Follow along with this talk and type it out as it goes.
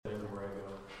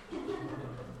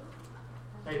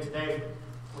Hey, today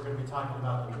we're going to be talking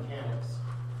about the mechanics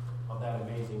of that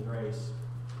amazing grace.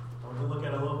 We're going to look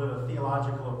at a little bit of a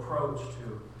theological approach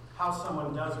to how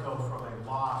someone does go from a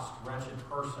lost, wretched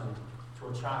person to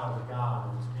a child of God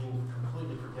and is being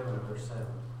completely forgiven of their sin.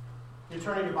 You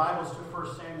turn in your Bibles to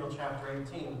 1 Samuel chapter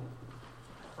 18.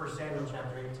 1 Samuel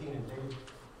chapter 18, and Dave,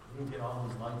 you can get all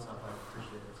these lights up. I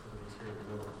appreciate it. So he's here in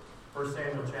the middle. 1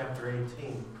 Samuel chapter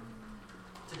 18.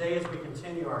 Today, as we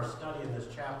continue our study in this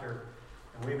chapter,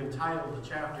 and we've entitled the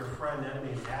chapter Friend,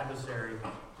 Enemy, and Adversary.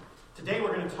 Today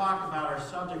we're going to talk about, our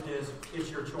subject is,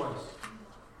 It's Your Choice.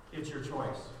 It's Your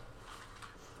Choice.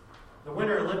 The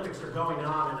Winter Olympics are going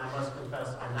on, and I must confess,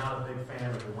 I'm not a big fan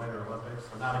of the Winter Olympics.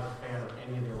 I'm not a fan of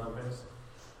any of the Olympics.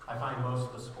 I find most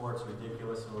of the sports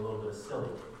ridiculous and a little bit silly.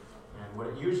 And what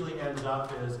it usually ends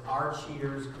up is our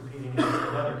cheaters competing against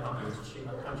other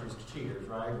countries' cheaters,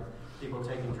 right? People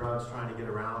taking drugs, trying to get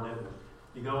around it.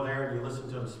 You go there and you listen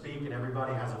to them speak, and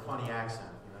everybody has a funny accent.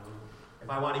 You know, if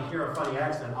I want to hear a funny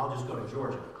accent, I'll just go to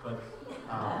Georgia, but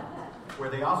where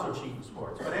they also cheat in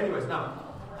sports. But anyways, no,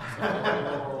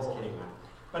 just kidding.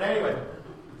 But anyway,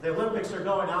 the Olympics are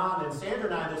going on, and Sandra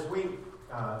and I this week,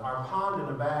 our pond in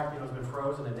the back, has been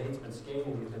frozen, and Nate's been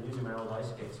skating. He's been using my old ice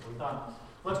skates. So we thought,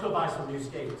 let's go buy some new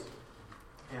skates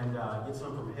and get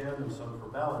some from him and some for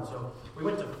Belle. And so we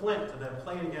went to Flint to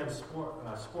play against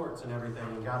sports and everything,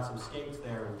 and got some skates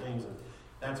there and things. And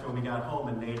that's when we got home,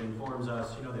 and Nate informs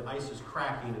us, the ice is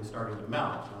cracking and starting to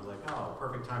melt. And I was like, oh,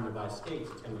 perfect time to buy skates.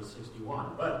 It's going to be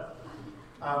 61. But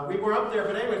we were up there.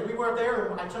 But anyways, we were there,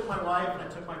 and I took my wife and I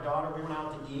took my daughter. We went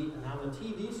out to eat, and on the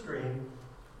TV screen,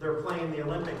 they're playing the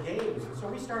Olympic Games. And so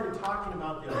we started talking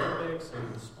about the Olympics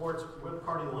and sports, what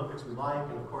part of the Olympics we like.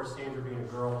 And of course, Sandra, being a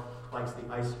girl, likes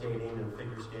the ice skating and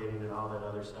figure skating and all that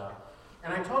other stuff.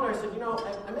 And I told her, I said,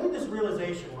 I made this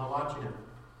realization while watching it.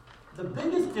 The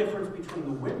biggest difference between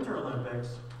the Winter Olympics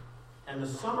and the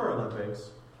Summer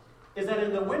Olympics is that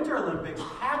in the Winter Olympics,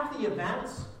 half the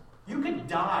events you could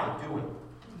die doing.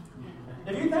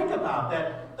 If you think about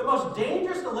that, the most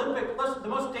dangerous Olympic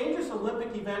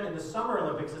event in the Summer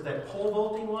Olympics is that pole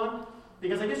vaulting one,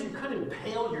 because I guess you could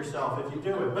impale yourself if you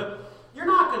do it, but you're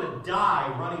not going to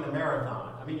die running a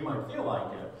marathon. I mean, you might feel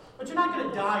like it, but you're not going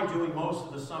to die doing most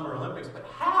of the Summer Olympics. But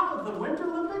half of the Winter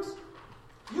Olympics,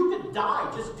 you could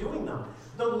die just doing them.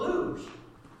 The luge.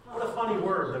 What a funny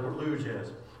word the luge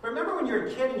is. Remember when you were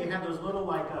a kid and you had those little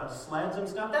sleds and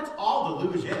stuff? That's all the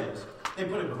luge is. They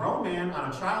put a grown man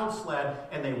on a child's sled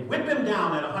and they whip him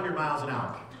down at 100 miles an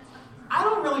hour. I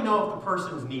don't really know if the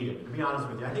person's needed, to be honest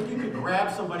with you. I think you could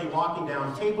grab somebody walking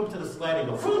down, tape them to the sled, and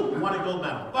go, boom, you won a gold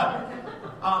medal. But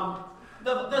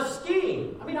the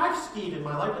skiing, I mean, I've skied in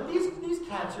my life, but these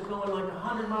cats are going like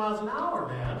 100 miles an hour,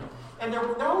 man. And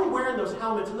they're only wearing those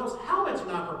helmets, and those helmets are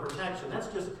not for protection. That's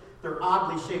just, they're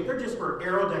oddly shaped. They're just for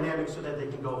aerodynamics so that they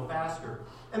can go faster.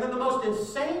 And then the most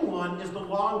insane one is the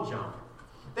long jump.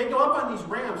 They go up on these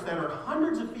ramps that are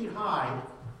hundreds of feet high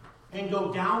and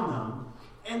go down them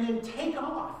and then take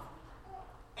off.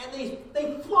 And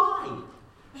they fly.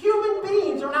 Human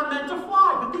beings are not meant to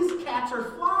fly, but these cats are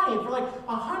flying for like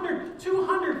 100,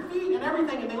 200 feet and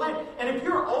everything, and they land. And if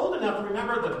you're old enough to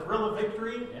remember the thrill of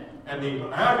victory and the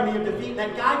agony of defeat,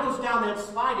 that guy goes down that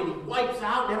slide and he wipes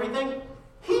out and everything.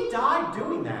 He died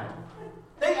doing that.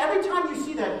 Every time you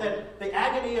see that the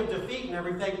agony of defeat and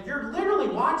everything, you're literally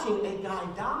watching a guy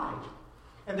die.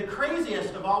 And the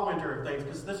craziest of all winter things,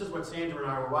 because this is what Sandra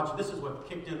and I were watching, this is what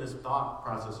kicked in this thought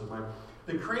process of mine.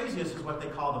 The craziest is what they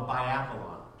call the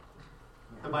biathlon.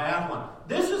 The biathlon.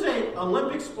 This is an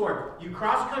Olympic sport. You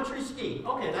cross-country ski.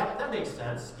 Okay, that makes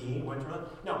sense. Skiing, winter.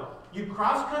 No, you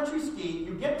cross-country ski,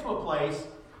 you get to a place,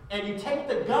 and you take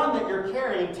the gun that you're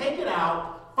carrying, take it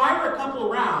out, fire a couple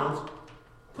of rounds,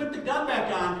 put the gun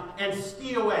back on, and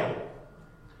ski away.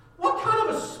 What kind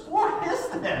of a sport is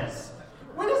this?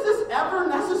 When is this ever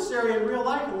necessary in real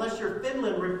life unless you're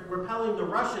Finland repelling the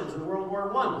Russians in World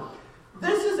War I?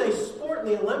 This is a sport in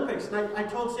the Olympics. And I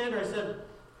told Sandra, I said,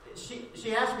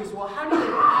 she asked me, well, how do they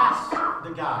pass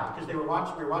the guy? Because we were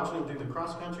watching him do the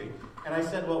cross country. And I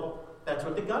said, well, that's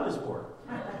what the gun is for.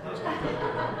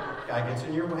 Guy gets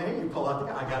in your way, you pull out the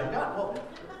gun. I got a gun. Well,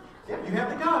 yeah, you have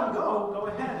the gun, go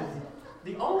ahead.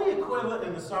 The only equivalent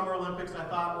in the Summer Olympics I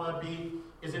thought would be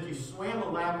is if you swam a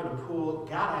lap in a pool,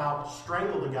 got out,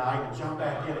 strangled a guy, and jumped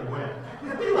back in and win.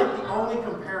 That'd be like the only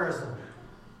comparison.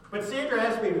 But Sandra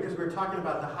asked me, because we were talking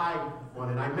about the high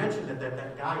one, and I mentioned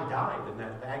that guy died, and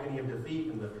that agony of defeat,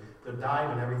 and the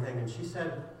dive and everything, and she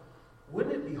said,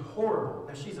 wouldn't it be horrible?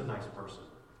 Now, she's a nice person.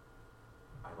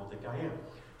 I don't think I am.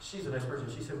 She's a nice person.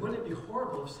 She said, wouldn't it be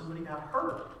horrible if somebody got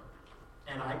hurt?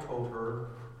 And I told her,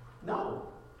 no.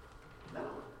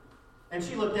 And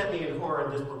she looked at me in horror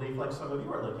and disbelief like some of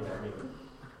you are looking at me.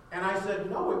 And I said,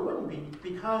 no, it wouldn't be,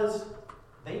 because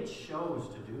they chose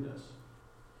to do this.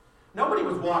 Nobody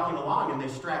was walking along and they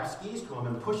strapped skis to them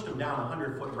and pushed them down a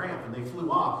 100-foot ramp and they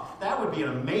flew off. That would be an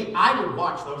amazing... I would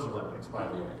watch those Olympics, by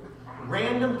the way.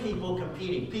 Random people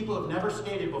competing. People who have never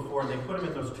skated before, and they put them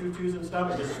in those tutus and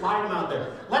stuff and just slide them out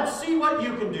there. Let's see what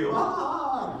you can do.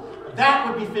 That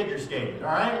would be figure skating,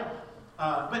 all right?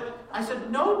 But I said,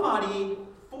 nobody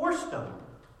forced them.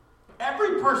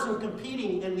 Every person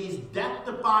competing in these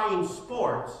death-defying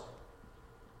sports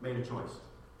made a choice.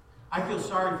 I feel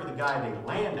sorry for the guy they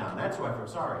land on. That's who I feel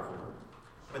sorry for.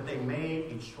 But they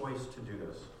made a choice to do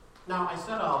this. Now, I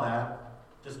said all that,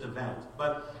 just a vent,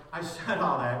 but I said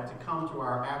all that to come to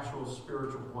our actual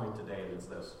spiritual point today, and it's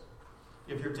this.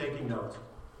 If you're taking notes,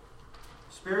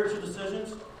 spiritual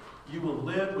decisions, you will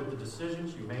live with the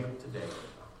decisions you make today.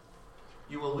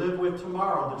 You will live with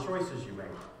tomorrow the choices you make.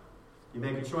 You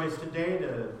make a choice today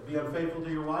to be unfaithful to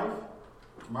your wife,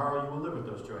 tomorrow you will live with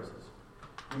those choices.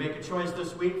 You make a choice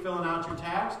this week filling out your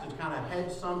tax to kind of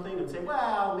hedge something and say,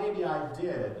 well, maybe I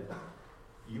did.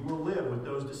 You will live with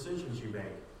those decisions you make.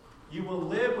 You will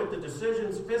live with the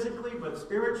decisions physically, but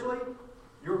spiritually,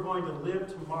 you're going to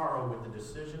live tomorrow with the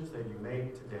decisions that you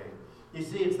make today. You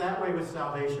see, it's that way with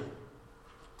salvation.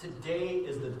 Today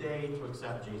is the day to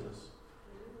accept Jesus.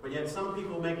 But yet some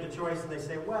people make the choice and they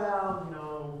say,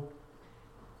 well,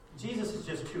 Jesus is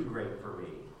just too great for me.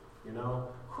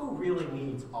 Who really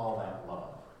needs all that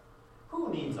love?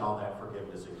 Who needs all that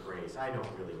forgiveness and grace? I don't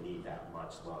really need that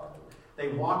much love. They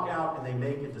walk out and they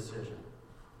make a decision.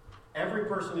 Every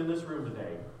person in this room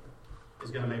today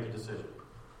is going to make a decision.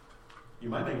 You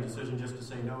might make a decision just to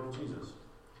say no to Jesus.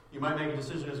 You might make a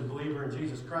decision as a believer in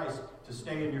Jesus Christ to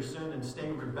stay in your sin and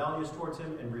stay rebellious towards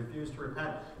him and refuse to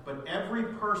repent. But every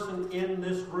person in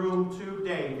this room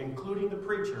today, including the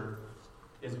preacher,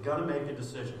 is going to make a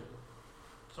decision.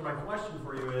 So my question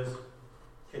for you is,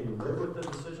 can you live with the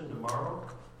decision tomorrow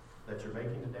that you're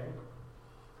making today?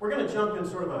 We're going to jump in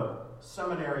sort of a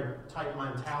seminary-type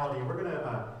mentality. We're going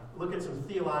to look at some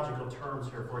theological terms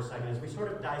here for a second as we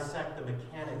sort of dissect the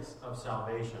mechanics of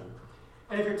salvation.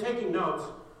 And if you're taking notes,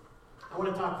 I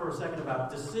want to talk for a second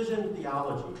about decision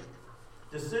theology.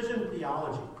 Decision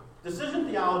theology. Decision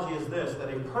theology is this, that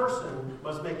a person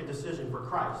must make a decision for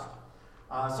Christ.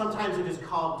 Sometimes it is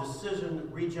called decision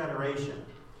regeneration.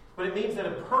 But it means that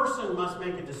a person must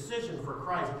make a decision for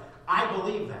Christ. I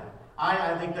believe that.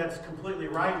 I think that's completely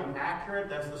right and accurate.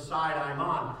 That's the side I'm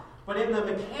on. But in the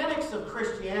mechanics of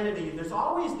Christianity, there's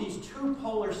always these two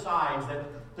polar sides, that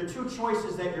the two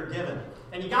choices that you're given.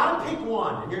 And you got to pick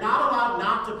one, and you're not allowed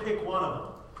not to pick one of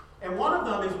them. And one of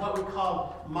them is what we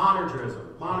call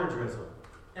monergism.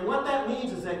 And what that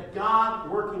means is that God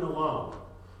working alone.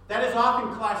 That is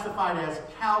often classified as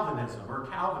Calvinism or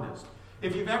Calvinist.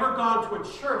 If you've ever gone to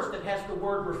a church that has the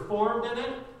word Reformed in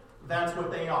it, that's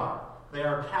what they are. They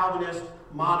are Calvinist,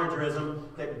 monergism,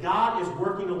 that God is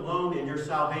working alone in your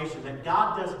salvation, that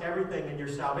God does everything in your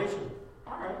salvation.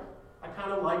 All right, I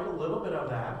kind of like a little bit of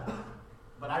that,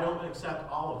 but I don't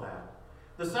accept all of that.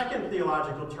 The second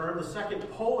theological term, the second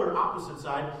polar opposite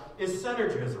side, is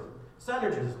synergism.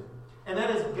 And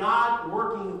that is God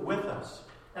working with us.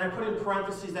 And I put in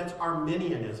parentheses, that's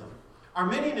Arminianism.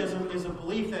 Arminianism is a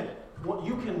belief that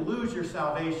you can lose your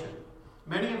salvation.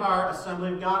 Many of our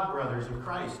Assembly of God brothers in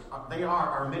Christ, they are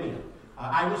Arminian.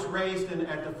 I was raised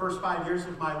at the first 5 years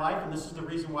of my life, and this is the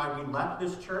reason why we left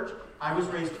this church. I was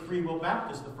raised Free Will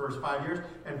Baptist the first 5 years,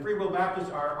 and Free Will Baptists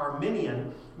are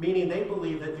Arminian, meaning they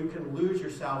believe that you can lose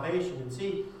your salvation. And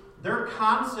see, their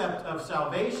concept of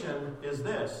salvation is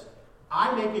this.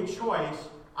 I make a choice,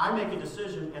 I make a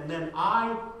decision, and then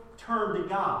I turn to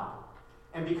God.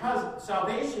 And because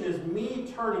salvation is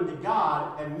me turning to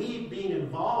God and me being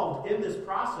involved in this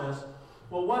process,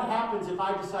 well, what happens if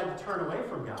I decide to turn away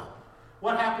from God?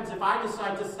 What happens if I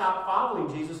decide to stop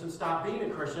following Jesus and stop being a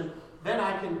Christian? Then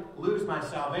I can lose my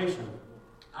salvation.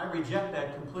 I reject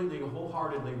that completely,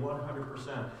 wholeheartedly,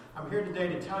 100%. I'm here today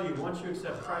to tell you, once you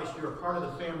accept Christ, you're a part of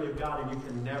the family of God and you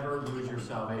can never lose your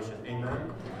salvation.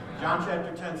 Amen? John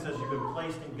chapter 10 says you've been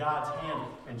placed in God's hand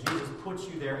and Jesus puts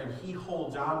you there and he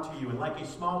holds on to you. And like a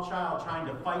small child trying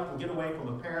to fight and get away from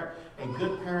a parent, a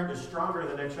good parent is stronger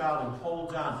than a child and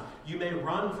holds on. You may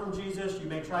run from Jesus, you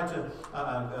may try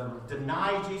to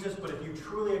deny Jesus, but if you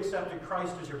truly accepted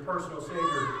Christ as your personal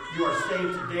Savior, you are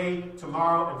saved today,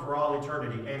 tomorrow, and for all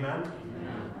eternity. Amen?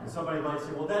 Amen. And somebody might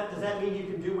say, well, does that mean you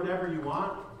can do whatever you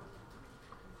want?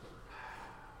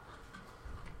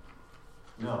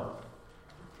 No.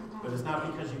 But it's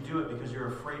not because you do it because you're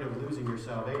afraid of losing your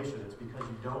salvation. It's because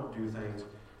you don't do things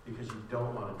because you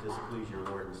don't want to displease your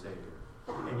Lord and Savior.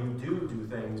 And you do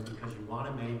things because you want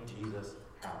to make Jesus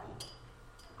happy.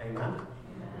 Amen? Amen?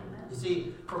 You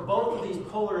see, for both of these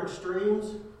polar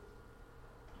extremes,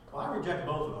 well, I reject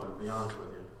both of them, to be honest with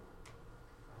you.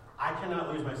 I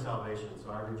cannot lose my salvation,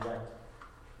 so I reject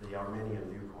the Arminian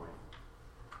viewpoint.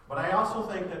 But I also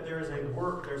think that there's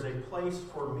a place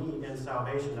for me in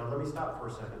salvation. Now, let me stop for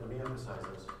a second. Let me emphasize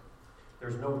this.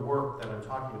 There's no work that I'm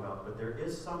talking about, but there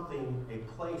is something, a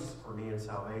place for me in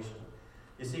salvation.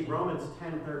 You see, Romans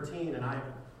 10:13, and I've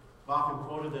often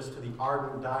quoted this to the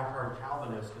ardent, diehard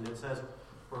Calvinist, and it says,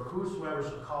 "For whosoever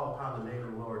shall call upon the name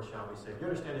of the Lord shall be saved." You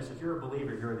understand this? If you're a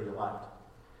believer, you're the elect.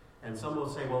 And some will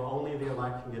say, well, only the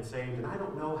elect can get saved, and I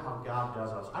don't know how God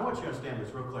does us. I want you to understand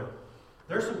this real clear.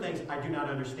 There's some things I do not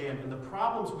understand, and the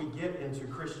problems we get into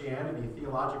Christianity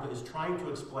theologically is trying to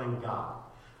explain God.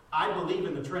 I believe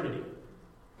in the Trinity,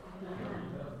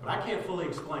 but I can't fully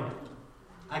explain it.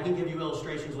 I can give you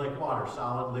illustrations like water,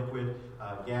 solid, liquid,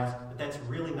 gas, but that's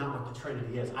really not what the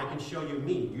Trinity is. I can show you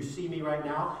me. You see me right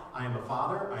now. I am a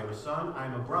father, I am a son, I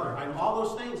am a brother. I'm all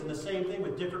those things, and the same thing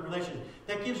with different relations.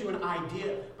 That gives you an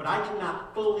idea, but I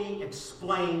cannot fully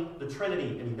explain the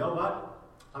Trinity. And you know what?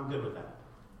 I'm good with that.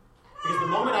 Because the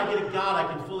moment I get a God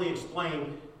I can fully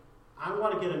explain, I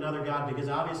want to get another God because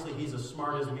obviously he's as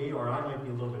smart as me, or I might be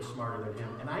a little bit smarter than him,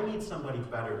 and I need somebody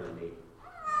better than me.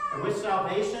 And with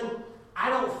salvation, I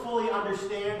don't fully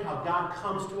understand how God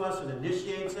comes to us and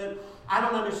initiates it. I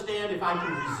don't understand if I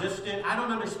can resist it. I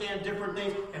don't understand different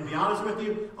things. And to be honest with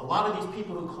you, a lot of these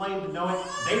people who claim to know it,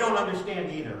 they don't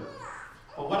understand either.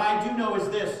 But what I do know is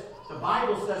this. The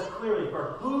Bible says clearly,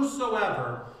 "For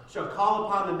whosoever shall call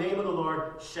upon the name of the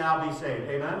Lord shall be saved."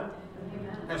 Amen?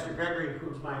 Amen. Pastor Gregory,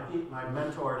 who's my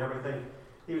mentor and everything,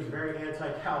 he was very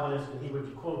anti-Calvinist, and he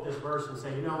would quote this verse and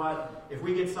say, you know what? If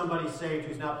we get somebody saved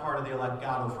who's not part of the elect,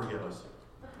 God will forgive us.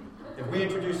 If we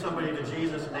introduce somebody to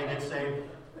Jesus and they get saved,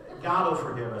 God will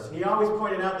forgive us. And he always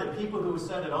pointed out that people who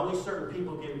said that only certain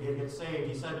people get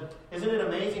saved, he said, isn't it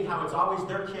amazing how it's always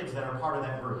their kids that are part of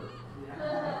that group?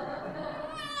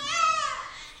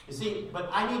 You see, but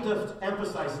I need to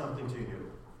emphasize something to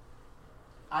you.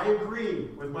 I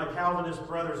agree with my Calvinist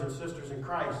brothers and sisters in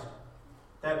Christ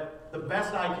that the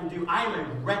best I can do, I am a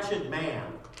wretched man.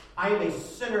 I am a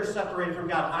sinner separated from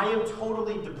God. I am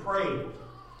totally depraved.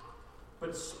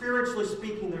 But spiritually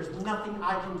speaking, there's nothing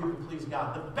I can do to please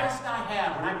God. The best I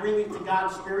have when I bring it to God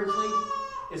spiritually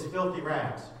is filthy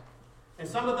rags. And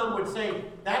some of them would say,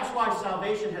 that's why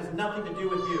salvation has nothing to do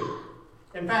with you.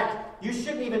 In fact, you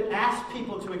shouldn't even ask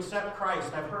people to accept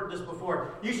Christ. I've heard this before.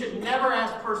 You should never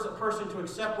ask a person to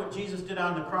accept what Jesus did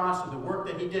on the cross and the work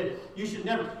that he did. You should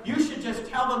never. You should just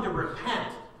tell them to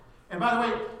repent. And by the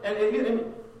way,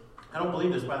 and I don't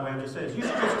believe this, by the way, I'm just saying this. You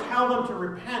should just tell them to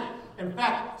repent. In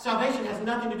fact, salvation has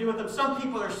nothing to do with them. Some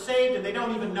people are saved and they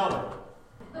don't even know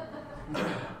it.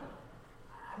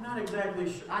 I'm not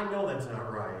exactly sure. I know that's not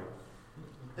right.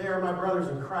 They are my brothers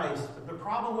in Christ. But the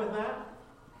problem with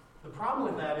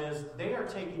that is they are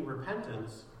taking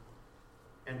repentance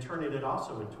and turning it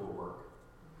also into a work.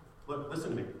 Look, listen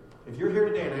to me. If you're here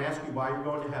today and I ask you why you're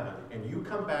going to heaven, and you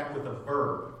come back with a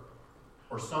verb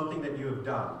or something that you have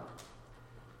done,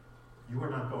 you are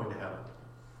not going to heaven.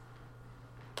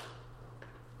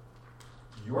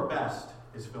 Your best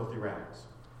is filthy rags.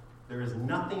 There is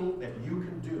nothing that you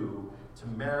can do to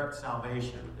merit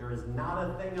salvation. There is not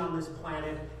a thing on this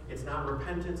planet. It's not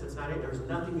repentance. It's not it. There's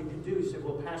nothing you can do. You say,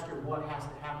 well, Pastor, what has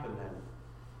to happen then?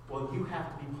 Well, you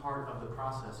have to be part of the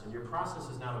process. And your process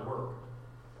is not a work.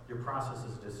 Your process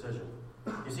is a decision.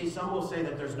 You see, some will say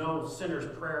that there's no sinner's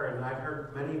prayer. And I've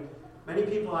heard many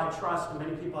people I trust and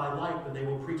many people I like, but they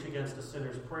will preach against a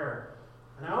sinner's prayer.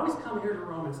 And I always come here to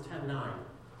Romans 10:9.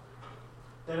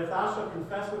 That if thou shalt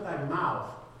confess with thy mouth,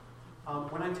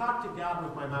 when I talk to God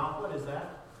with my mouth, what is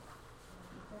that?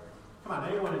 Come on,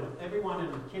 everyone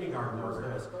in kindergarten knows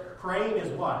this. Praying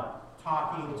is what?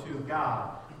 Talking to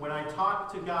God. When I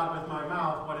talk to God with my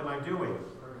mouth, what am I doing?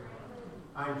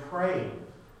 I'm praying.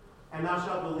 And thou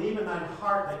shalt believe in thine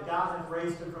heart that God hath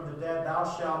raised him from the dead, thou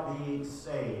shalt be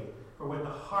saved. For with the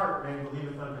heart man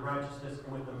believeth unto righteousness,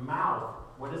 and with the mouth,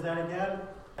 what is that again?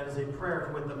 That is a prayer.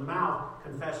 For with the mouth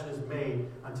confession is made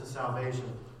unto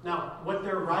salvation. Now, what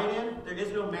they're right in, there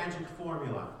is no magic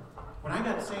formula. When I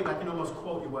got saved, I can almost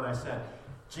quote you what I said.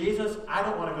 Jesus, I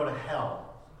don't want to go to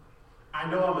hell. I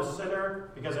know I'm a sinner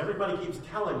because everybody keeps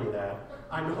telling me that.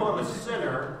 I know I'm a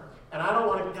sinner, and I don't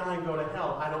want to die and go to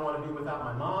hell. I don't want to be without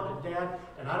my mom and dad. Dad,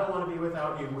 and I don't want to be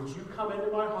without you. Would you come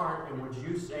into my heart, and would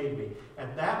you save me?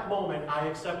 At that moment, I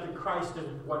accepted Christ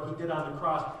and what he did on the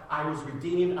cross. I was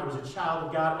redeemed. I was a child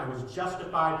of God. I was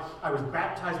justified. I was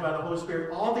baptized by the Holy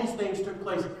Spirit. All these things took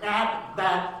place at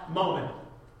that moment.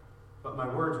 But my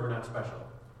words were not special.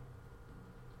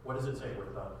 What does it say?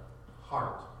 With the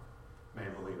heart,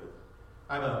 man believe it.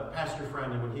 I have a pastor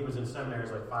friend, and when he was in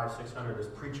seminaries like 500-600, this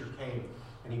preacher came,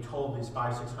 and he told these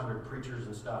 500-600 preachers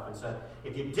and stuff and said,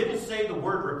 if you didn't say the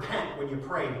word repent when you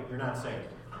prayed, you're not saved.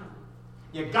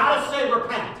 You got to say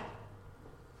repent.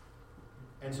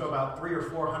 And so about 300 or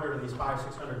 400 of these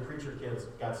 500-600 preacher kids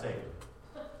got saved.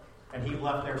 And he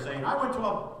left there saying, I went to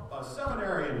a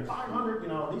seminary and 500,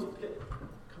 these kids.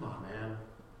 Come on, man.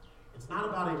 It's not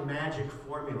about a magic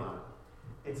formula.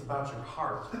 It's about your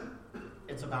heart.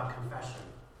 It's about confession.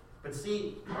 But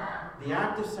see, the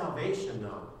act of salvation,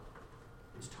 though,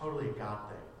 it's totally a God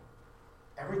thing.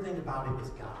 Everything about it is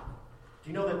God. Do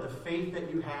you know that the faith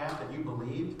that you have, that you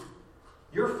believed,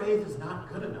 your faith is not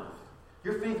good enough.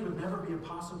 Your faith would never be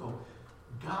impossible.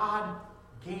 God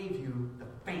gave you the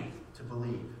faith to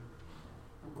believe.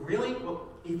 Really? Well,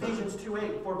 Ephesians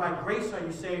 2:8, for by grace are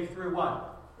you saved through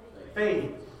what?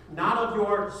 Faith. Not of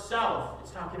yourself.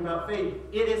 It's talking about faith.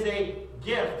 It is a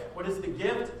gift. What is the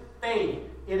gift? Faith.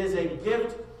 It is a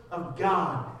gift of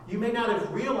God. You may not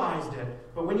have realized it,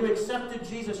 but when you accepted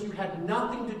Jesus, you had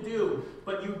nothing to do,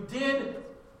 but you did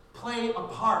play a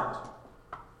part.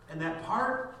 And that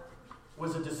part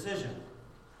was a decision.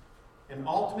 And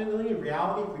ultimately, in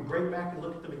reality, if we break back and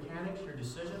look at the mechanics, your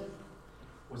decision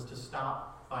was to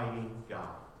stop fighting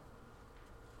God.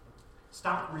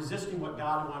 Stop resisting what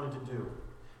God wanted to do.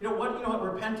 You know what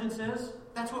repentance is?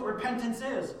 That's what repentance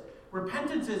is.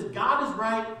 Repentance is God is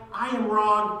right, I am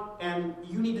wrong, and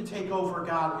you need to take over,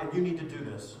 God, and you need to do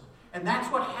this. And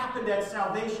that's what happened at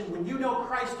salvation. When you know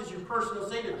Christ as your personal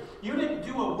Savior, you didn't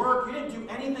do a work, you didn't do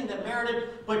anything that merited,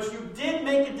 but you did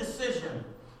make a decision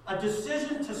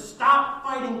to stop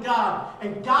fighting God.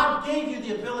 And God gave you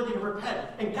the ability to repent.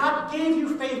 And God gave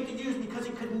you faith to use because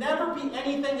it could never be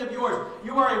anything of yours.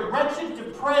 You are a wretched,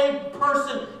 depraved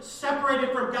person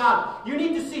separated from God. You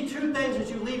need to see two things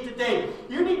as you leave today.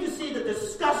 You need to see the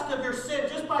disgust of your sin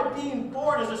just by being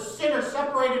born as a sinner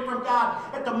separated from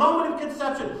God at the moment of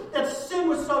conception. That sin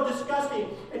was so disgusting.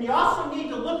 And you also need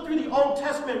to look through the Old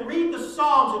Testament, read the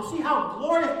Psalms, and see how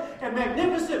glorious and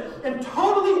magnificent and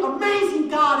totally amazing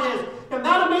God is. And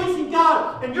that amazing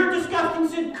God and your disgusting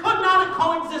sin could not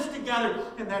coexist together.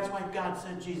 And that's why God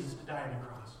sent Jesus to die on the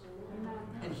cross.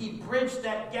 And he bridged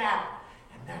that gap.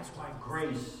 And that's why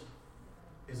grace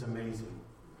is amazing.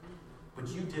 But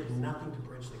you did nothing to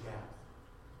bridge the gap.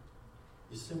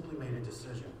 You simply made a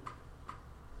decision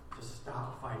to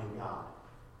stop fighting God.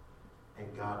 And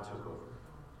God took over.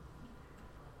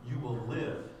 You will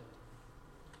live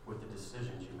with the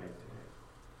decisions you make today.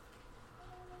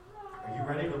 Are you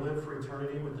ready to live for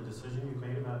eternity with the decision you've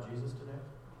made about Jesus today?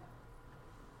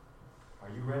 Are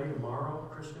you ready tomorrow,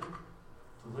 Christian,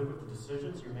 to live with the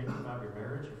decisions you're making about your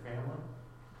marriage, your family?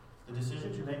 The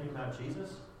decisions you're making about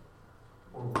Jesus?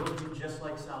 Or will you, just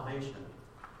like salvation,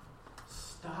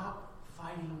 stop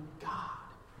fighting God?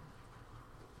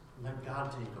 Let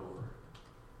God take over.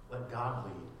 Let God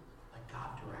lead. Let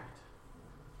God direct.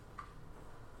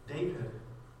 David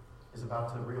is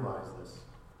about to realize this.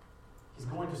 He's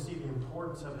going to see the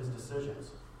importance of his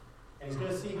decisions. And he's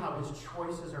going to see how his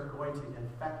choices are going to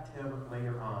affect him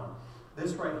later on.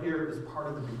 This right here is part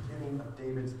of the beginning of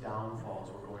David's downfalls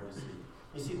we're going to see.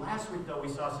 You see, last week, though, we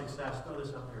saw success. Throw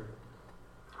this up here.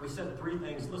 We said three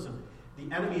things. Listen,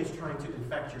 the enemy is trying to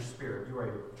infect your spirit. You are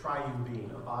a triune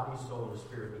being, a body, soul, and a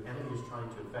spirit. The enemy is trying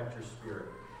to infect your spirit.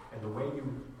 And the way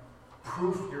you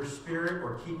proof your spirit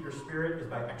or keep your spirit is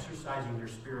by exercising your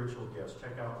spiritual gifts.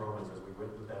 Check out Romans as we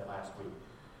went through that last week.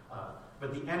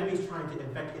 But the enemy's trying to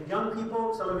infect. And young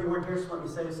people, some of you weren't here, so let me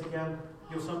say this again.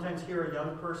 You'll sometimes hear a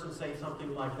young person say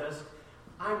something like this.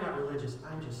 I'm not religious,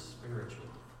 I'm just spiritual.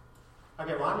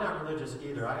 Okay, well, I'm not religious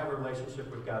either. I have a relationship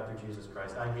with God through Jesus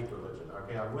Christ. I hate religion.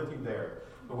 Okay, I'm with you there.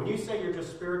 But when you say you're just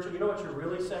spiritual, you know what you're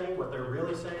really saying? What they're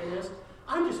really saying is,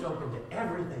 I'm just open to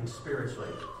everything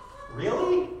spiritually.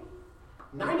 Really?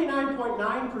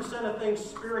 99.9% of things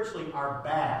spiritually are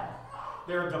bad.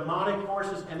 There are demonic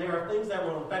forces, and there are things that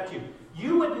will affect you.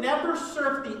 You would never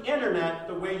surf the internet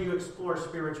the way you explore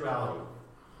spirituality.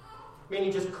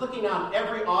 Meaning just clicking on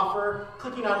every offer,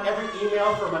 clicking on every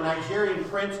email from a Nigerian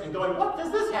prince and going, what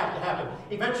does this have to happen?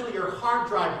 Eventually your hard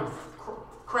drive would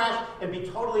crash and be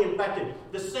totally infected.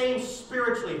 The same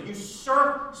spiritually. If you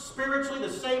surf spiritually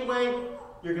the same way,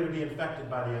 you're going to be infected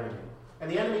by the enemy. And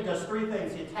the enemy does three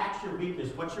things. He attacks your weakness.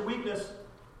 What's your weakness?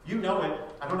 You know it.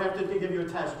 I don't have to give you a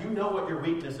test. You know what your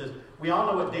weakness is. We all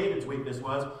know what David's weakness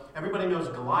was. Everybody knows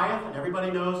Goliath, and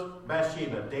everybody knows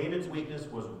Bathsheba. David's weakness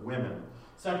was women.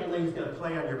 Secondly, he's going to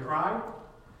play on your pride.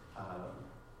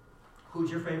 Who's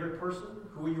your favorite person?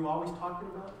 Who are you always talking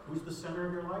about? Who's the center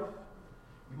of your life?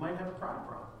 You might have a pride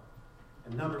problem.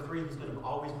 And number three, he's going to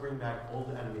always bring back old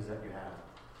enemies that you have.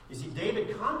 You see,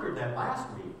 David conquered that last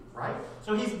week, right?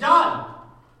 So he's done.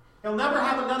 He'll never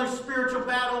have another spiritual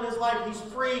battle in his life. He's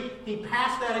free. He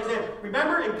passed that exam.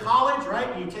 Remember in college,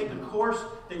 right? You take a course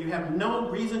that you have no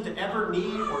reason to ever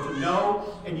need or to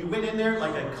know, and you went in there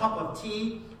like a cup of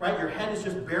tea, right? Your head is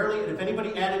just barely, and if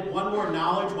anybody added one more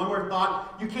knowledge, one more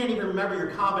thought, you can't even remember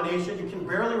your combination. You can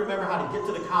barely remember how to get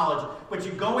to the college, but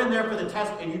you go in there for the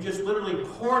test, and you just literally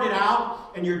poured it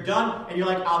out, and you're done, and you're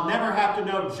like, I'll never have to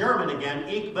know German again.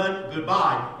 Ich bin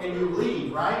goodbye. And you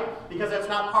leave, right? Because that's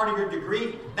not part of your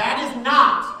degree. That is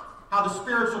not how the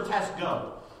spiritual tests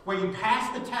go, where you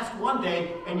pass the test one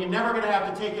day and you're never going to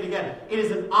have to take it again. It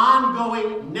is an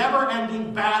ongoing,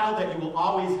 never-ending battle that you will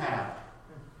always have.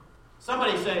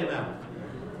 Somebody say amen.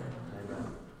 Amen.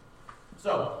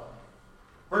 So,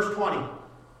 verse 20.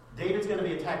 David's going to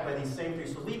be attacked by these same three.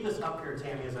 So leave this up here,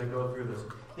 Tammy, as I go through this.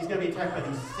 He's going to be attacked by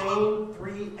these same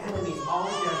three enemies all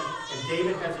again, and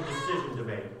David has a decision to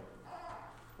make.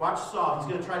 Watch Saul. He's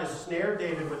going to try to snare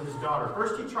David with his daughter.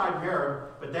 First he tried Merab,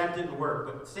 but that didn't work.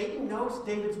 But Satan knows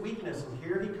David's weakness, and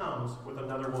here he comes with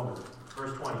another woman.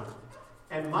 Verse 20.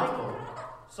 And Michal,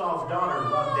 Saul's daughter,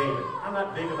 loved David. I'm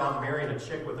not big about marrying a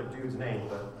chick with a dude's name,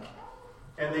 but...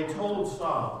 And they told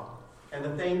Saul, and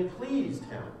the thing pleased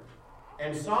him.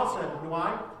 And Saul said,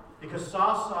 why? Because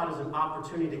Saul saw it as an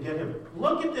opportunity to get him.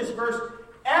 Look at this verse.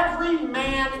 Every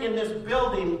man in this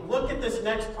building, look at this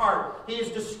next part. He is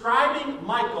describing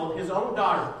Michal, his own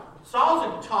daughter.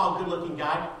 Saul's a tall, good-looking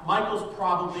guy. Michal's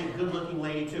probably a good-looking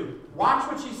lady, too.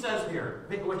 Watch what she says here,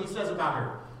 what he says about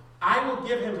her. I will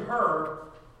give him her,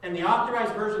 and the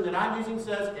authorized version that I'm using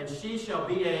says, and she shall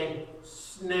be a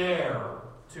snare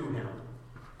to him,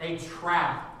 a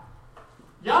trap.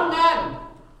 Young men,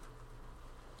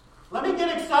 let me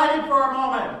get excited for a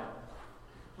moment.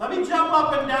 Let me jump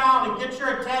up and down and get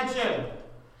your attention.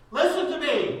 Listen to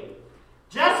me.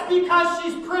 Just because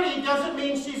she's pretty doesn't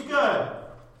mean she's good.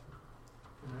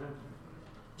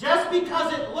 Just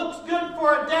because it looks good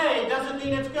for a day doesn't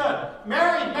mean it's good.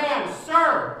 Married man,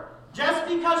 sir, just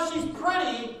because she's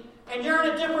pretty and you're in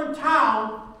a different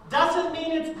town doesn't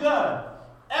mean it's good.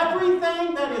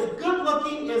 Everything that is good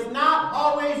looking is not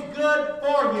always good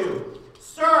for you.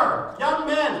 Sir, young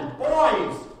men,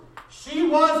 boys, she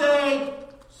was a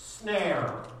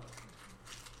snare,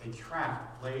 a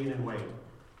trap laid in wait.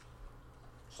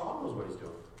 Saul knows what he's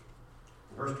doing.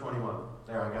 Verse 21.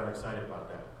 There, I got excited about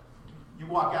that. You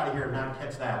walk out of here and not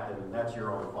catch that, then that's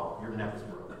your own fault. Your neck is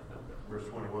broken. Verse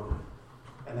 21.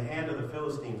 And the hand of the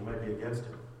Philistines might be against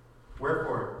him.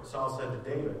 Wherefore Saul said to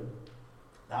David,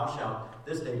 thou shalt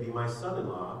this day be my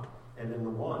son-in-law, and in the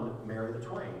one marry the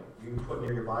twain. You can put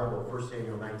near your Bible 1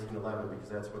 Samuel 19:11, because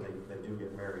that's when they do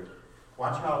get married.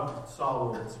 Watch how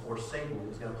Saul, or Satan,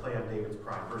 is going to play on David's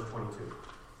pride. Verse 22.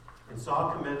 And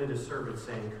Saul commanded his servants,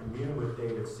 saying, commune with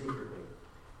David secretly,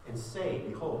 and say,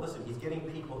 behold, listen, he's getting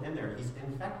people in there. He's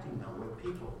infecting them with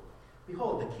people.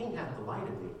 Behold, the king hath delight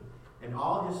in thee, and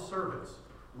all his servants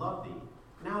love thee.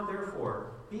 Now,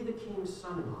 therefore, be the king's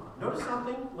son-in-law. Notice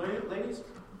something, ladies?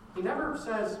 He never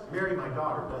says, marry my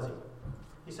daughter, does he?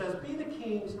 He says, be the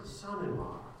king's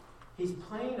son-in-law. He's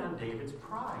playing on David's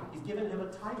pride. He's given him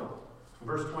a title.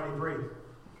 Verse 23,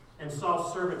 and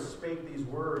Saul's servants spake these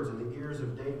words in the ears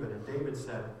of David, and David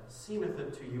said, seemeth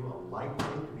it to you a light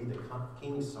thing to be the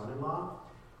king's son-in-law?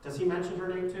 Does he mention her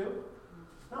name too?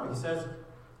 No, he says,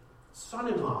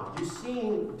 son-in-law. You've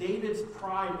seen David's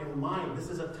pride in mind. This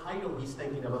is a title he's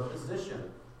thinking of, a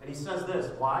position. And he says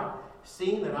this, why?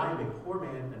 Seeing that I am a poor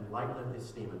man and lightly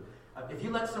esteemed. If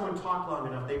you let someone talk long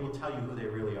enough, they will tell you who they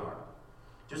really are.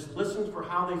 Just listen for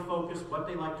how they focus, what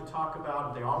they like to talk about.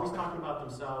 If they're always talking about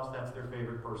themselves, that's their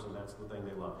favorite person. That's the thing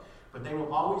they love. But they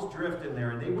will always drift in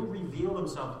there, and they will reveal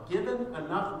themselves. Given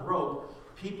enough rope,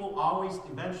 people always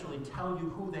eventually tell you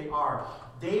who they are.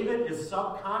 David is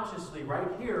subconsciously right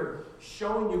here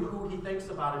showing you who he thinks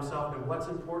about himself and what's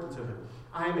important to him.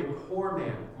 I am a poor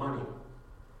man, money,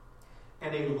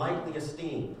 and a lightly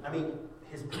esteemed. I mean,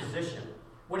 his position.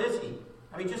 What is he?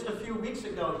 I mean, just a few weeks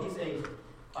ago, he's a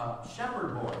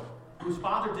shepherd boy whose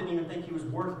father didn't even think he was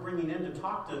worth bringing in to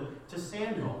talk to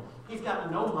Samuel. He's got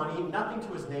no money, nothing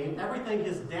to his name. Everything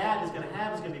his dad is going to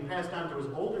have is going to be passed down to his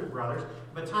older brothers.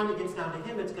 By the time it gets down to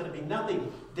him, it's going to be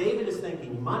nothing. David is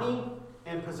thinking money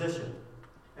and position.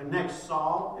 And next,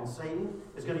 Saul and Satan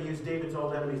is going to use David's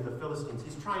old enemies, the Philistines.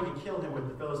 He's trying to kill him with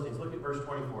the Philistines. Look at verse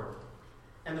 24.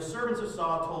 And the servants of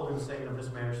Saul told him, saying, of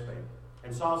this manner spake.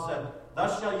 And Saul said,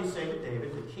 thus shall you say to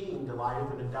David, the king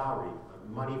delighteth in a dowry,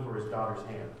 money for his daughter's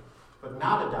hand. But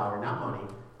not a dowry, not money,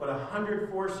 but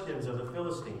 100 foreskins of the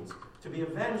Philistines, to be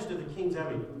avenged of the king's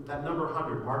enemy. That number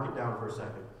 100, mark it down for a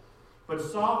second. But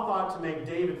Saul thought to make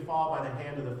David fall by the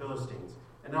hand of the Philistines.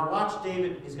 And now watch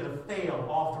David, he's going to fail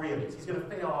all three of these. He's going to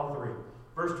fail all three.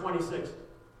 Verse 26.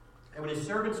 And when his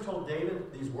servants told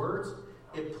David these words,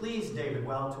 it pleased David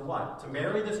well to what? To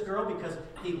marry this girl because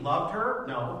he loved her?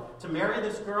 No. To marry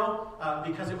this girl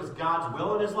because it was God's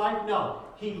will in his life? No.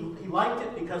 He liked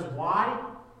it because why?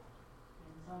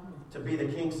 To be the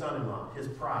king's son-in-law, his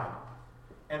pride.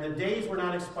 And the days were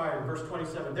not expired. Verse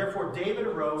 27. Therefore David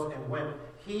arose and went,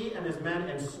 he and his men,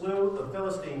 and slew the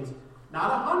Philistines.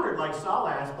 Not 100 like Saul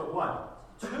asked, but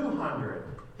what? 200.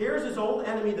 Here's his old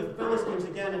enemy, the Philistines,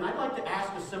 again. And I'd like to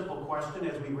ask a simple question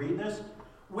as we read this.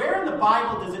 Where in the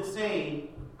Bible does it say,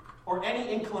 or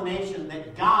any inclination,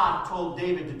 that God told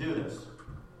David to do this?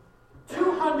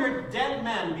 200 dead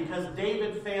men because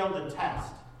David failed the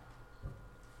test.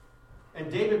 And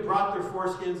David brought their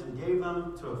foreskins and gave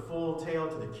them to a full tale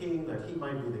to the king, that he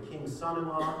might be the king's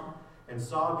son-in-law. And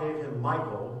Saul gave him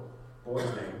Michal, boy's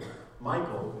name,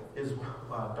 Michal, his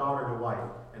daughter to wife.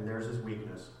 And there's his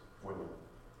weakness, women.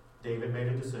 David made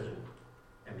a decision.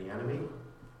 And the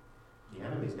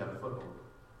enemy's got a foothold.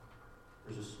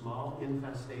 There's a small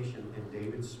infestation in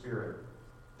David's spirit.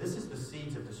 This is the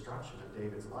seeds of destruction of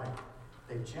David's life.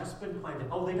 They've just been planted.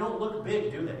 Oh, they don't look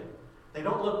big, do they? They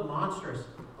don't look monstrous,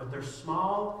 but they're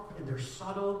small and they're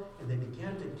subtle, and they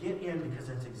begin to get in because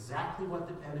that's exactly what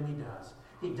the enemy does.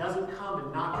 He doesn't come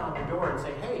and knock on the door and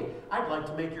say, hey, I'd like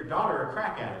to make your daughter a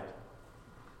crack addict.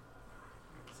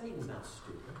 Satan's not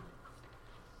stupid.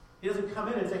 He doesn't come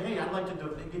in and say, hey, I'd like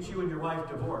to get you and your wife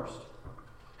divorced.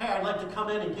 Hey, I'd like to come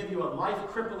in and give you a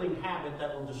life-crippling habit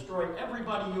that will destroy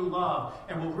everybody you love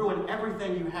and will ruin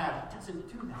everything you have. He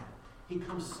doesn't do that. He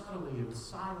comes subtly and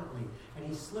silently, and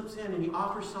he slips in and he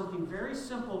offers something very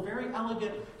simple, very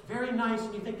elegant, very nice,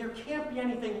 and you think there can't be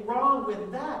anything wrong with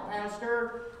that,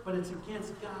 Pastor, but it's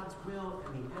against God's will,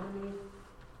 and the enemy,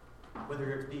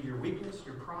 whether it be your weakness,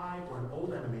 your pride, or an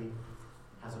old enemy,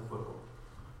 has a foothold.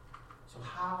 So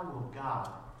how will God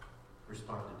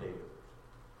respond to David?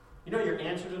 You know your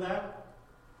answer to that?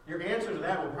 Your answer to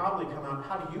that will probably come out,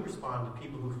 how do you respond to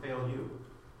people who fail you?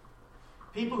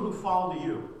 People who fall to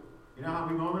you. You know how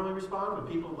we normally respond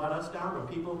when people let us down, when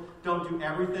people don't do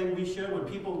everything we should, when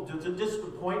people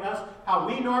disappoint us? How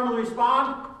we normally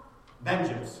respond?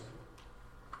 Vengeance.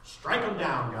 Strike them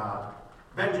down, God.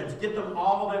 Vengeance. Get them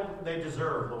all that they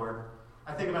deserve, Lord.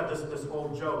 I think about this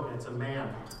old joke, and it's a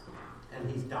man, and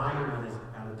he's dying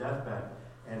on a deathbed,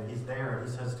 and he's there, and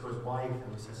he says to his wife,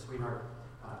 and he says, sweetheart,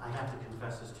 I have to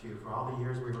confess this to you. For all the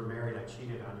years we were married, I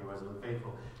cheated on you. I was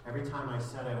unfaithful. Every time I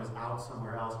said I was out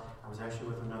somewhere else, I was actually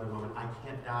with another woman. I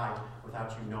can't die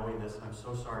without you knowing this. I'm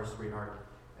so sorry, sweetheart.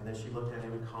 And then she looked at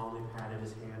him and calmly patted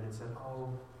his hand and said,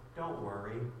 oh, don't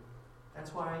worry.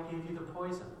 That's why I gave you the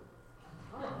poison.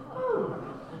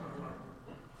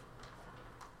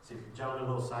 See, gentlemen, a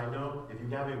little side note. If you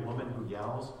have a woman who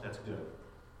yells, that's good.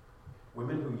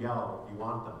 Women who yell, you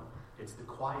want them. It's the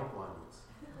quiet ones.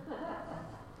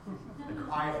 The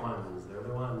quiet ones, they're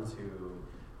the ones who,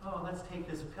 oh, let's take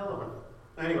this pillow.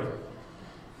 Anyway,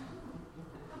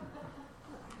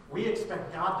 we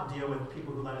expect God to deal with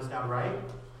people who let us down, right?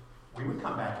 We would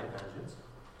come back at vengeance.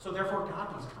 So therefore,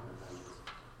 God must come at vengeance.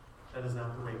 That is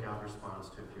not the way God responds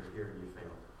to if you're here and you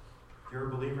failed. If you're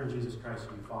a believer in Jesus Christ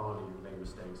and you followed and you've made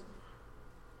mistakes,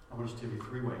 I want to give you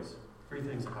three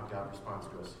things of how God responds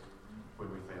to us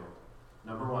when we fail.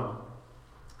 Number one,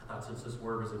 I thought since this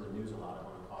word was in the news a lot, I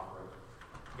want to offer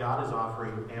it. God is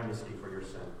offering amnesty for your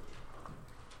sin.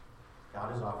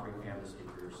 God is offering amnesty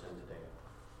for your sin today.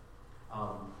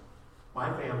 My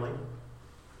family,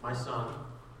 my son,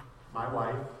 my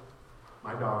wife,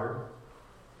 my daughter,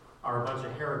 are a bunch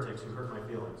of heretics who hurt my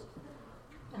feelings.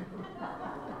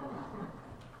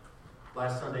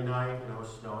 Last Sunday night, it was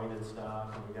snowing and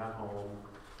stuff, and we got home.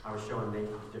 I was showing Nate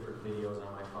different videos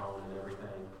on my phone and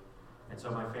everything. And so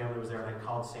my family was there, and I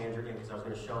called Sandra in because I was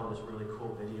going to show them this really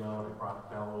cool video, and I brought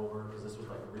Belle over because this was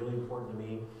like really important to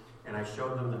me. And I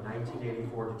showed them the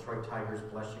 1984 Detroit Tigers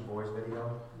Bless You Boys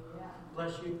video. Yeah.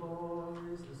 Bless you boys,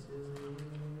 this is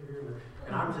the year.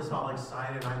 And I'm just all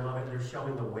excited, I love it. They're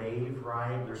showing the wave,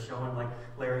 right? They're showing like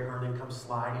Larry Herndon comes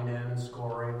sliding in,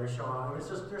 scoring. They're showing,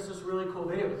 there's this really cool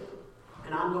video.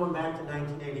 And I'm going back to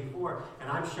 1984,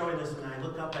 and I'm showing this, and I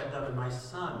look up at them, and my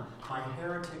son, my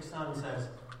heretic son, says,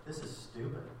 this is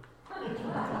stupid.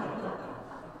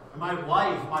 And my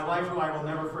wife, who I will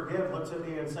never forgive, looks at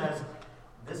me and says,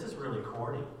 this is really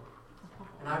corny.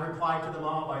 And I replied to them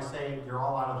all by saying, you're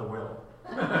all out of the will.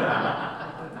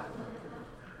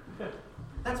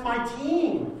 That's my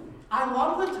team. I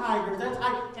love the Tigers.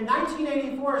 In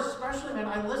 1984 especially, man,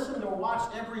 I listened or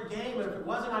watched every game, and if it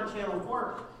wasn't on Channel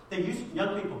 4,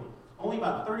 young people, only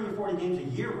about 30 or 40 games a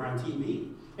year were on TV.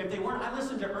 If they weren't, I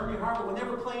listened to Ernie Harper. When they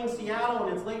were playing Seattle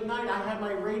and it's late night, I had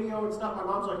my radio and stuff. My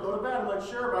mom's like, go to bed. I'm like,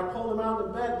 sure, but I pulled them out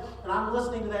of bed, and I'm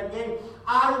listening to that game.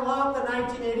 I love the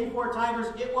 1984 Tigers.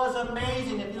 It was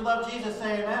amazing. If you love Jesus,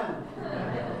 say amen.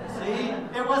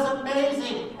 See? It was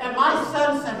amazing. And my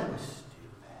son said, it was stupid.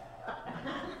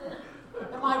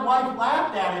 And my wife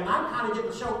laughed at it, and I'm kind of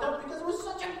getting choked up because it was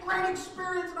such a great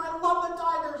experience, and I love the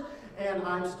Tigers. And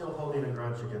I'm still holding a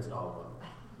grudge against all of them.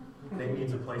 Nate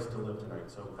needs a place to live tonight,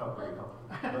 so help me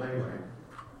help him. But anyway,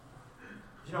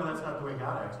 you know that's not the way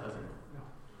God acts, does it? No.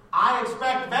 I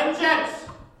expect vengeance.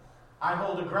 I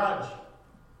hold a grudge.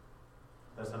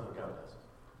 That's not what God does.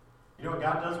 You know what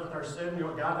God does with our sin? You know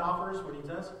what God offers when He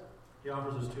does? He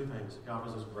offers us two things. He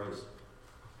offers us grace.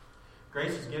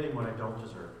 Grace is getting what I don't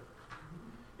deserve.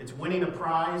 It's winning a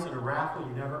prize in a raffle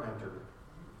you never entered.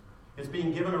 It's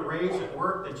being given a raise at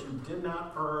work that you did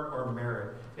not earn or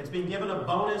merit. It's being given a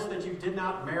bonus that you did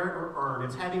not merit or earn.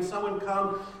 It's having someone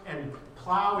come and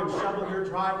plow and shovel your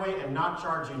driveway and not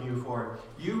charging you for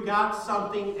it. You got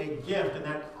something, a gift, and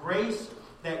that grace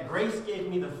gave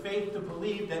me the faith to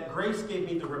believe, that grace gave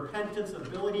me the repentance, the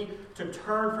ability to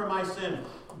turn from my sin.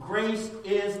 Grace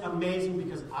is amazing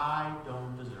because I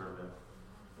don't deserve it.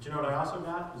 But you know what I also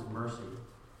got? Is mercy.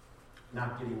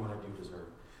 Not getting what I do deserve.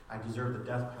 I deserve the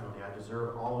death penalty. I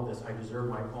deserve all of this. I deserve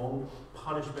my own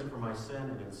punishment for my sin,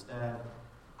 and instead,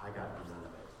 I got none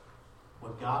of it.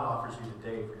 What God offers you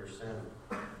today for your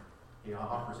sin, He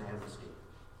offers amnesty.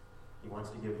 He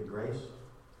wants to give you grace,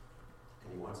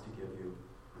 and He wants to give you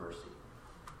mercy.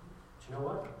 But you know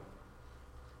what?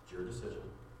 It's your decision.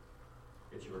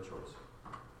 It's your choice.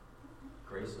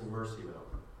 Grace and mercy,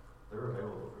 though, they're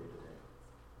available for you today.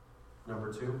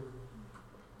 Number 2,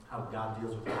 how God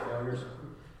deals with your failures.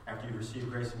 After you've received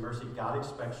grace and mercy, God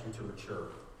expects you to mature.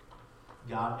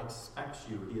 God expects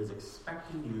you. He is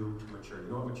expecting you to mature.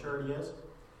 You know what maturity is?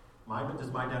 This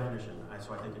is my definition,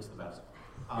 so I think it's the best.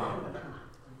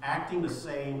 Acting the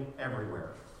same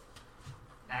everywhere.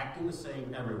 Acting the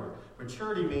same everywhere.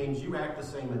 Maturity means you act the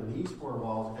same in these 4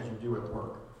 walls as you do at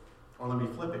work. Or let me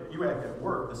flip it. You act at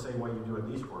work the same way you do in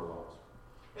these 4 walls.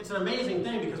 It's an amazing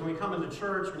thing because when you come into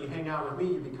church, when you hang out with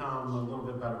me, you become a little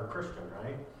bit better a Christian,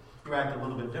 right? You act a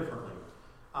little bit differently.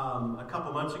 A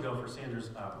couple months ago for Sandra's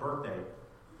birthday,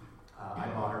 I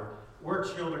bought her. We're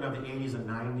children of the 80s and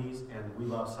 90s, and we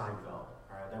love Seinfeld. All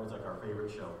right, that was like our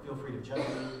favorite show. Feel free to judge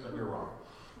me, but you're wrong.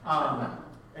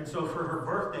 And so for her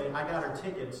birthday, I got her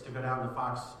tickets to go down to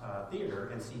Fox Theater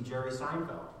and see Jerry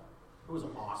Seinfeld. It was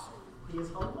awesome. He is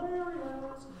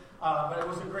hilarious. But it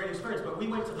was a great experience. But we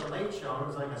went to the Late Show. It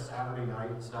was like a Saturday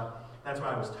night and stuff. That's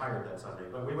why I was tired that Sunday.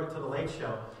 But we went to the Late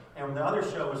Show. And the other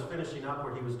show was finishing up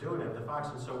where he was doing it at the Fox.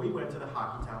 And so we went to the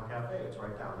Hockey Town Cafe. It's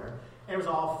right down there. And it was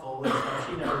all full and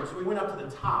stuff. So we went up to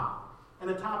the top. And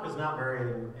the top is not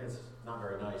very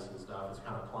nice and stuff. It's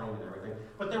kind of plain and everything.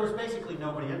 But there was basically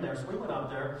nobody in there. So we went up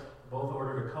there, both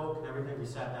ordered a Coke and everything. We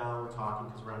sat down, we're talking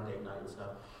because we're on date night and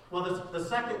stuff. Well,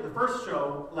 the first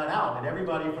show let out, and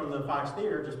everybody from the Fox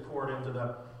Theater just poured into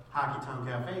the Hockey Town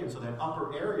Cafe. And so that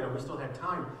upper area, we still had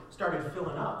time, started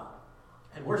filling up.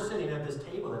 And we're sitting at this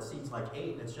table that seats like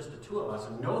 8, and it's just the 2 of us,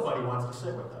 and nobody wants to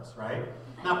sit with us, right?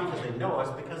 Not because they know us,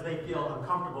 because they feel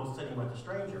uncomfortable sitting with a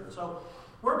stranger. So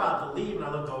we're about to leave, and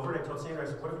I looked over, and I told Sandra, I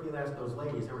said, what if we asked those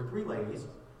ladies? There were 3 ladies,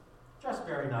 dressed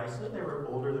very nicely. They were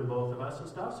older than both of us and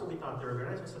stuff, so we thought they were very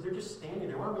nice. I said, they're just standing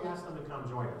there. Why don't we ask them to come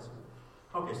join us?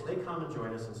 Okay, so they come and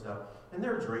join us and stuff, and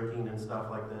they're drinking and stuff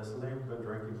like this, and they've been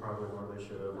drinking probably more than they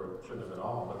should have, or shouldn't have at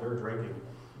all, but they're drinking.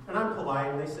 And I'm polite,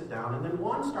 and they sit down, and then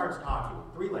one starts talking.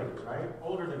 3 ladies, right?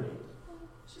 Older than me.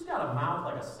 She's got a mouth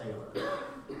like a sailor.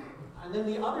 And then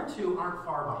the other 2 aren't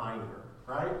far behind her,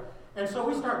 right? And so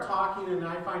we start talking, and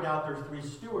I find out there's 3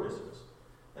 stewardesses.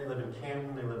 They live in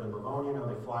Canton, they live in Livonia,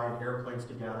 they fly in airplanes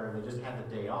together, and they just had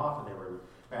the day off, and they were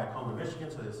back home in Michigan,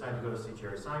 so they decided to go to see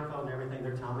Jerry Seinfeld and everything.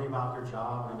 They're telling me about their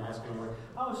job, and I'm asking them,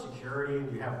 like, security,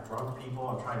 and you have drunk people.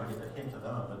 I'm trying to get a hint to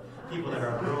them, but people that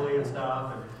are unruly and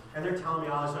stuff, and they're telling me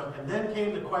all this stuff. And then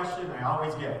came the question I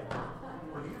always get.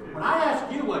 When I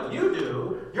ask you what you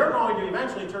do, you're going to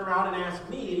eventually turn around and ask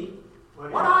me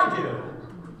what I do.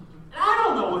 And I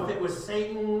don't know if it was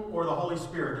Satan or the Holy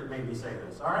Spirit that made me say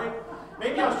this, all right?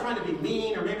 Maybe I was trying to be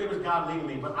mean, or maybe it was God leading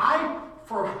me, but I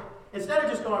Instead of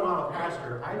just going, well,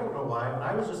 Pastor, I don't know why, but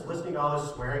I was just listening to all this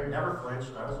swearing, never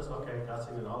flinched. I was just, okay,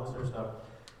 cussing and all this other stuff.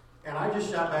 And I just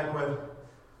shot back with,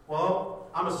 well,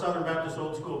 I'm a Southern Baptist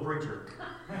old school preacher.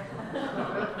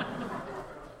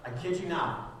 I kid you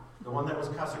not. The one that was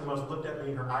cussing the most looked at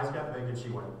me, her eyes got big, and she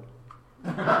went. I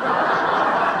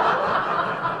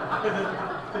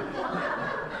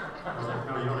was like,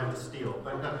 no, you don't have to steal.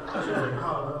 But she was like,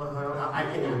 oh, I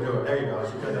can't even do it. There you go.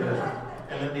 She couldn't do it.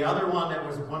 And then the other one that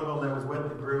was one of them that was with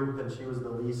the group, and she was the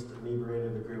least inebriated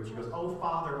of the group, she goes, oh,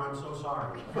 Father, I'm so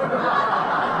sorry.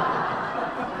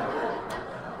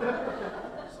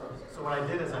 So what I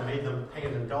did is I made them pay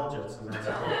an indulgence, and that's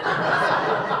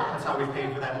how we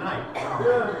paid for that night.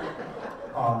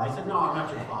 I said, no, I'm not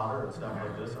your father, and stuff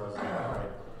like this. So I was like,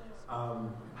 all right.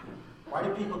 Why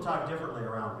do people talk differently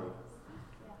around me?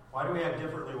 Why do we act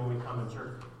differently when we come to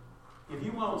church? If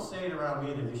you won't say it around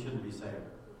me, then you shouldn't be saying it.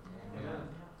 Amen.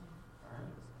 All right.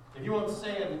 If you won't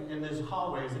say it in these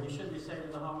hallways, then you shouldn't be saying it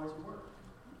in the hallways of work.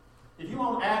 If you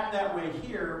won't act that way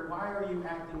here, why are you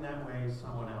acting that way as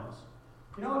someone else?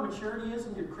 You know what maturity is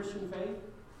in your Christian faith?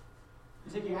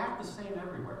 Is that you act the same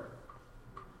everywhere.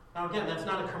 Now again, that's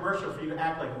not a commercial for you to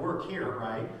act like work here,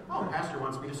 right? Oh, pastor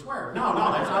wants me to swear. No,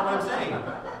 that's not what I'm saying.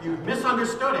 You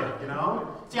misunderstood it, you know?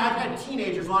 See, I've had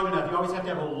teenagers long enough. You always have to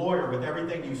have a lawyer with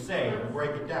everything you say and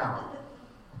break it down.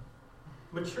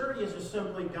 Maturity is just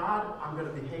simply, God, I'm going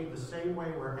to behave the same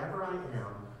way wherever I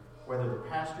am, whether the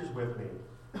pastor's with me,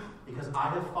 because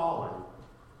I have fallen,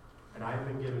 and I have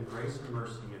been given grace and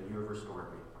mercy, and you have restored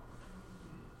me.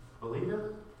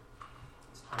 Believer,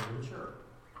 it's time to mature.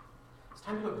 It's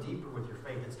time to go deeper with your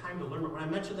faith. It's time to learn. When I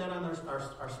mentioned that on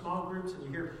our small groups, and you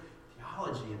hear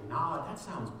theology and knowledge, that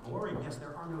sounds boring. Yes,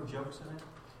 there are no jokes in it.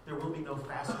 There will be no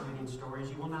fascinating stories.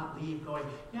 You will not leave going,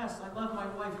 yes, I love my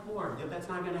wife more. That's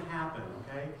not going to happen,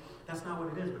 okay? That's not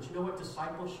what it is. But you know what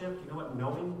discipleship, you know what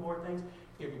knowing more things?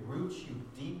 It roots you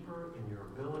deeper in your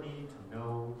ability to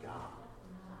know God.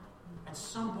 At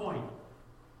some point,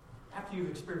 after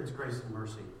you've experienced grace and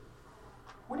mercy,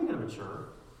 when are you going to mature?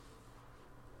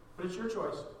 But it's your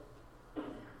choice.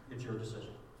 It's your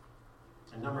decision.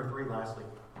 And number 3, lastly,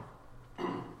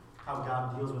 how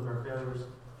God deals with our failures.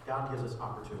 God gives us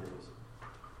opportunities.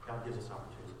 God gives us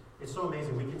opportunities. It's so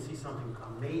amazing. We can see something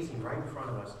amazing right in front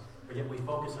of us, but yet we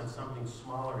focus on something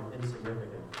smaller and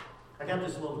insignificant. I got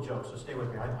this little joke, so stay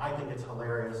with me. I think it's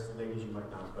hilarious. Ladies, you might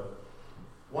not. But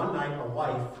one night, a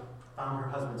wife found her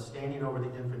husband standing over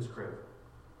the infant's crib.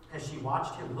 As she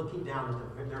watched him looking down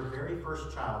at their very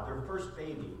first child, their first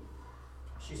baby,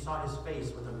 she saw his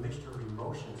face with a mixture of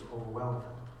emotions overwhelmed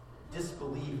him.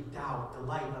 Disbelief, doubt,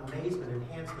 delight, amazement,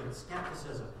 enhancement,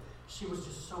 skepticism. She was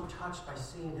just so touched by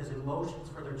seeing his emotions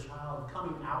for their child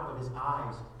coming out of his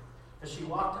eyes. As she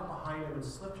walked up behind him and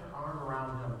slipped her arm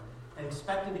around him and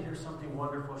expecting to hear something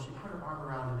wonderful, she put her arm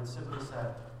around him and simply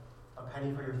said, "A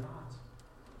penny for your thoughts."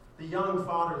 The young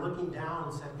father looking down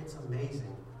and said, "It's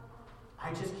amazing.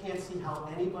 I just can't see how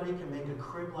anybody can make a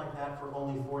crib like that for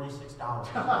only $46.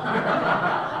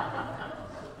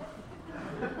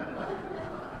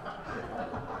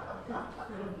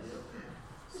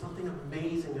 Something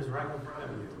amazing is right in front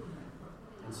of you.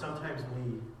 And sometimes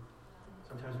we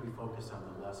focus on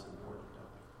the less important, don't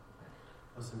we?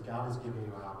 Listen, God is giving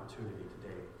you an opportunity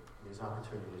today. And these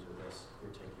opportunities are this.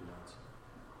 You're taking notes.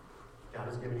 God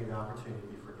is giving you the opportunity to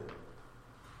be forgiven.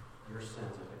 Your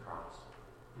sins at the cross.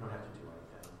 You don't have to do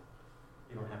anything.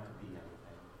 You don't have to be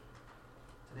anything.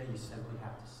 Today you simply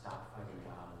have to stop fighting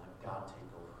God and let God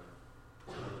take over.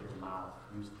 Let your mouth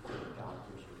use the thing that God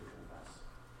gives you to confess.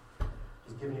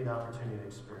 He's giving you the opportunity to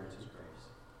experience His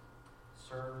grace.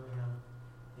 Sir, man,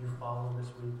 you've fallen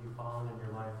this week. You've fallen in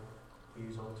your life.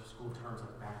 We use old school terms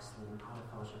like backsliding, out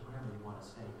of fellowship, whatever you want to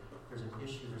say. There's an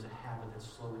issue, there's a habit that's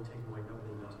slowly taken away.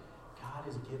 Nobody knows. God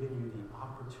has given you the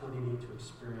opportunity to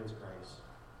experience grace.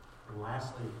 And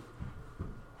lastly,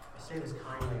 I say this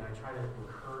kindly, and I try to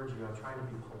encourage you. I try to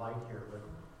be polite here, but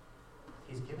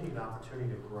He's given you the opportunity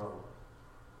to grow.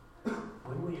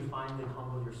 When will you finally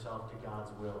humble yourself to God's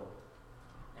will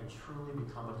and truly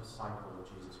become a disciple of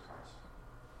Jesus Christ?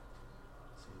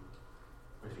 See,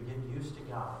 but if you get used to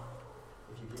God,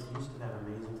 if you get used to that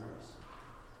amazing grace,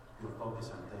 you'll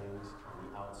focus on things on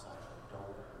the outside that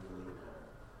don't really matter.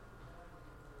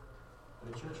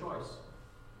 But it's your choice.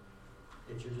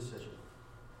 It's your decision.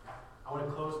 I want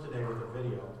to close today with a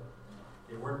video.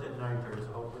 It worked at 9:30,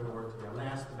 so hopefully it'll work today. I'm going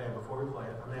to ask the band, before we play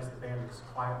it, I'm going to ask the band to just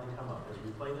quietly come up as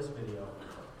we play this video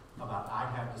about I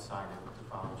have decided to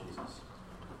follow Jesus.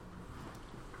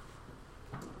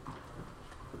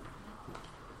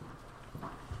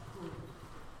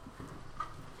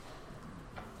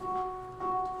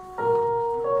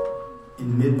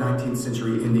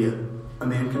 a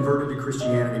man converted to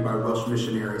Christianity by Welsh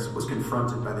missionaries was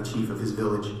confronted by the chief of his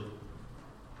village.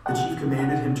 The chief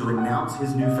commanded him to renounce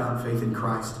his newfound faith in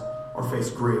Christ or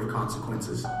face grave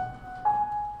consequences.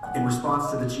 In response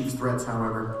to the chief's threats,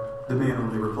 however, the man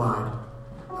only replied,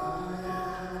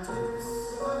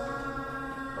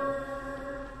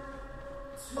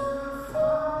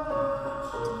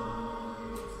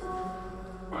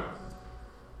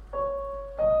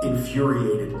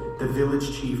 Infuriated, the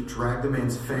village chief dragged the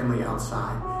man's family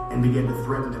outside and began to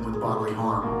threaten them with bodily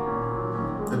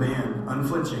harm. The man,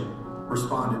 unflinching,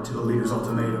 responded to the leader's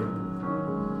ultimatum.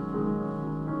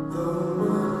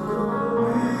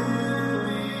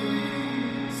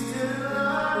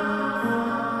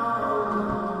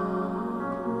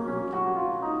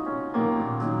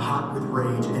 Hot with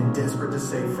rage and desperate to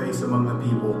save face among the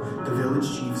people, the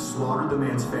village chief slaughtered the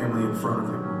man's family in front of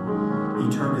him. He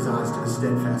turned his eyes to the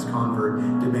steadfast convert,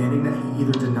 demanding that he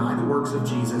either deny the works of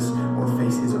Jesus or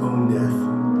face his own death.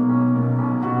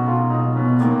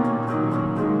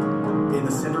 In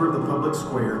the center of the public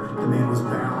square, the man was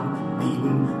bound,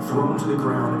 beaten, thrown to the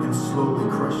ground, and slowly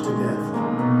crushed to death.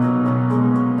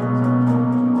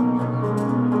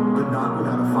 But not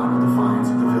without a final defiance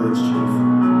of the village chief.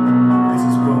 As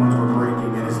his bones were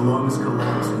breaking and his lungs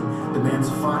collapsing, the man's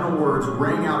final words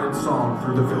rang out in song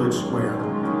through the village square.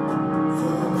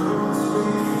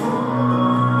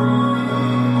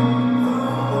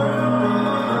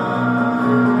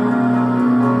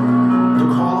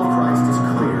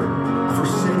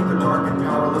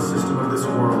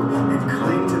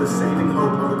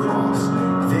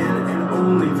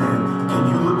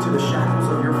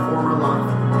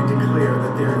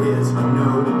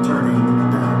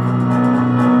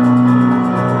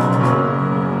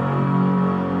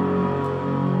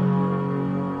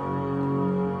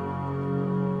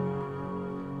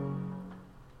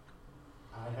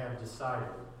 Decided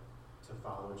to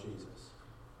follow Jesus.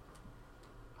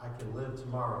 I can live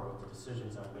tomorrow with the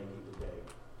decisions I'm making today.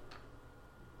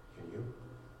 Can you?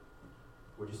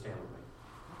 Would you stand with me?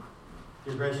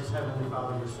 Dear gracious Heavenly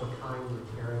Father, you're so kind,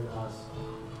 you're caring to us.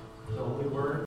 The only word